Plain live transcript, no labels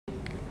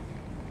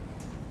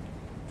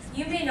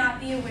You may not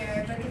be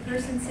aware, but the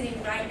person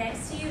sitting right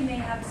next to you may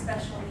have a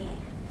special need.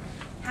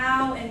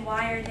 How and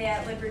why are they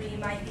at liberty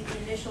might be the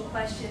initial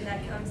question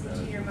that comes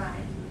into your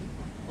mind.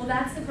 Well,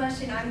 that's the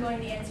question I'm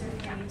going to answer for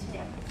you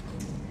today.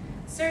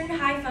 Certain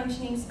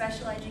high-functioning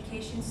special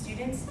education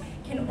students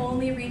can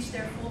only reach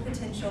their full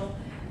potential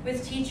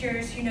with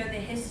teachers who know the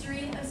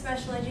history of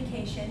special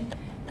education,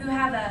 who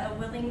have a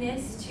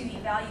willingness to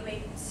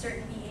evaluate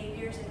certain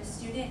behaviors in a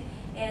student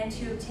and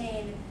to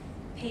obtain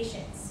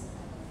patience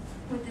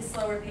with the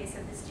slower pace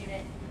of the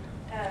student.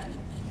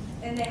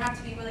 And they have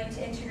to be willing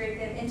to integrate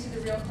them into the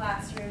real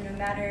classroom no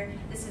matter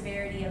the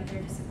severity of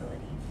their disability.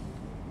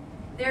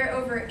 There are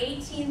over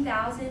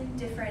 18,000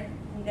 different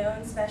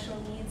known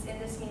special needs, and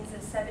this means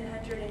that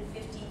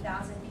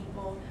 750,000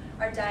 people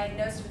are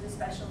diagnosed with a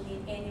special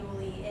need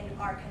annually in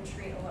our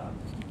country alone.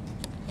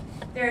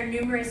 There are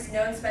numerous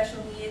known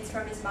special needs,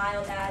 from as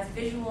mild as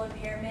visual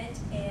impairment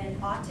and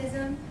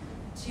autism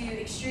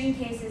to extreme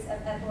cases of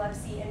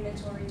epilepsy and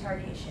mental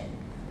retardation.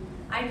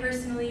 I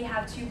personally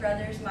have two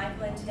brothers,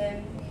 Michael and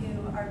Tim,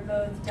 who are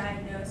both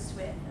diagnosed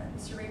with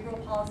cerebral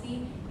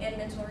palsy and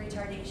mental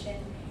retardation.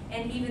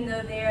 And even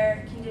though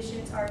their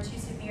conditions are too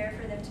severe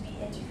for them to be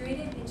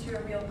integrated into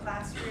a real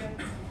classroom,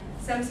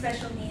 some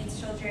special needs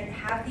children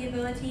have the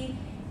ability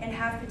and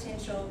have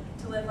potential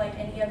to live like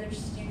any other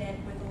student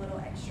with a little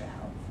extra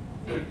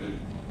help.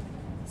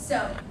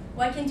 So,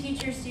 what can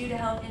teachers do to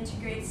help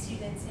integrate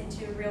students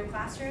into a real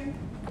classroom?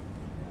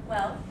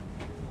 Well,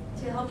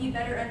 to help you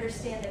better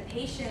understand the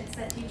patience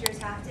that teachers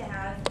have to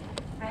have,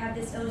 I have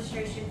this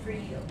illustration for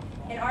you.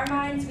 In our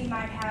minds, we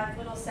might have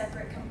little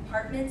separate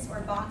compartments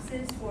or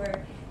boxes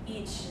for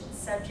each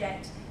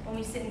subject when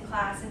we sit in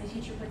class and the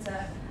teacher puts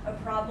a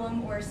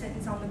problem or a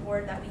sentence on the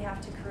board that we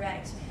have to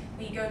correct.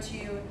 We go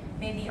to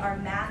maybe our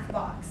math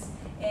box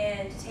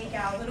and take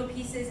out little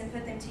pieces and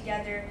put them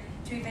together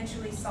to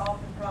eventually solve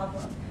the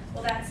problem.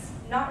 Well, that's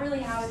not really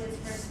how it is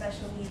for a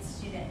special needs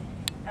student.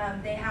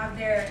 They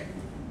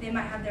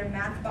might have their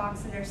math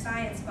box and their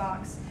science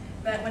box,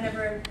 but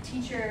whenever a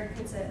teacher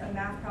puts a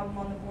math problem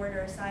on the board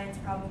or a science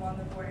problem on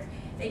the board,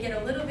 they get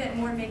a little bit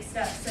more mixed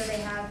up. So they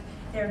have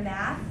their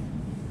math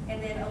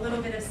and then a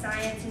little bit of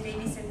science and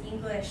maybe some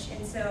English.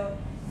 And so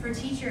for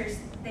teachers,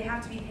 they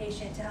have to be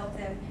patient to help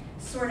them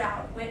sort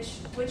out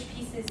which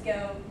pieces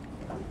go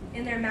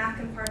in their math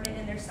compartment,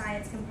 in their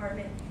science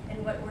compartment,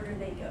 and what order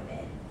they go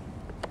in.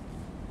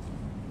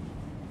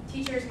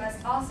 Teachers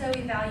must also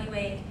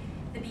evaluate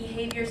the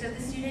behaviors of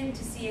the student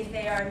to see if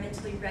they are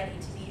mentally ready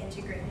to be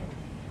integrated.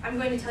 I'm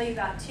going to tell you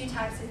about two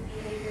types of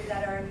behavior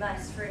that are a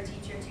must for a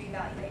teacher to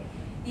evaluate.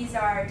 These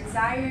are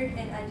desired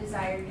and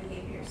undesired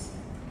behaviors.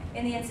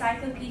 In the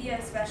Encyclopedia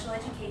of Special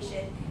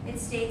Education, it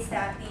states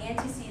that the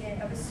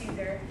antecedent of a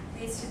soother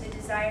leads to the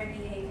desired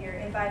behavior,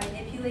 and by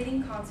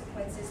manipulating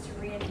consequences to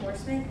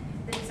reinforcement,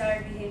 the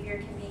desired behavior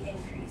can be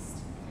increased.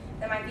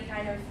 That might be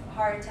kind of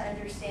hard to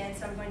understand,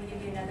 so I'm going to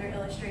give you another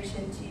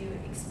illustration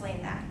to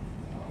explain that.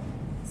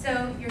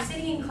 So you're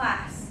sitting in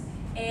class,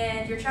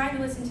 and you're trying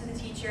to listen to the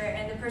teacher,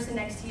 and the person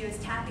next to you is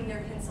tapping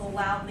their pencil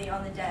loudly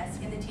on the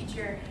desk, and the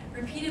teacher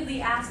repeatedly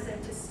asks them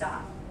to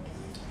stop.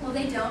 Well,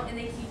 they don't, and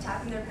they keep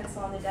tapping their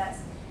pencil on the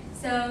desk.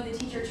 So the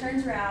teacher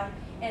turns around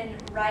and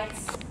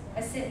writes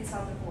a sentence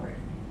on the board.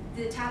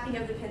 The tapping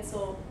of the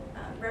pencil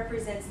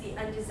represents the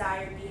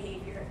undesired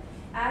behavior.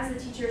 As the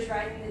teacher is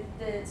writing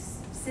the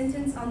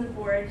sentence on the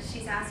board,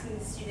 she's asking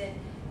the student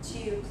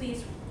to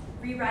please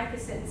rewrite the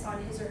sentence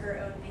on his or her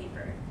own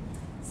paper.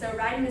 So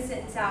writing the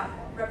sentence out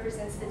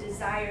represents the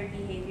desired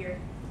behavior,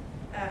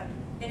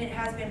 and it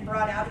has been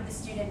brought out of the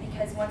student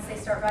because once they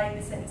start writing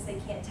the sentence, they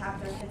can't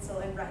tap their pencil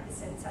and write the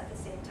sentence at the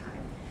same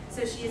time.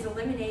 So she is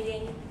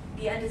eliminating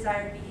the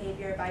undesired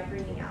behavior by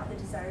bringing out the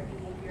desired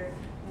behavior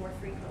more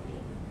frequently.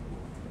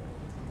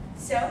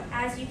 So,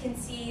 as you can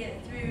see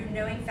through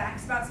knowing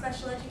facts about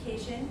special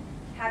education,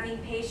 having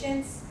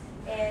patience,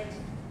 and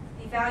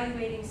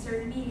evaluating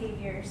certain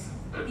behaviors,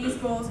 these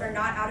goals are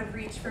not out of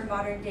reach for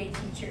modern-day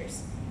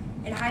teachers.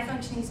 And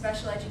high-functioning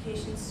special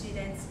education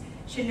students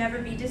should never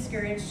be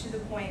discouraged to the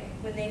point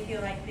when they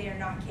feel like they are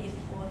not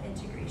capable of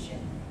integration.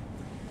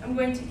 I'm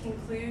going to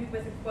conclude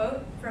with a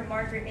quote from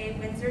Margaret A.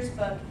 Windsor's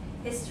book,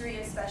 History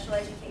of Special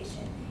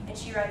Education, and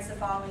she writes the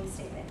following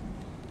statement.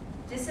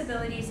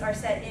 Disabilities are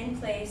set in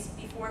place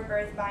before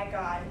birth by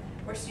God,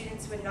 where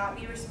students would not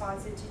be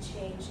responsive to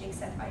change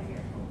except by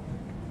miracle.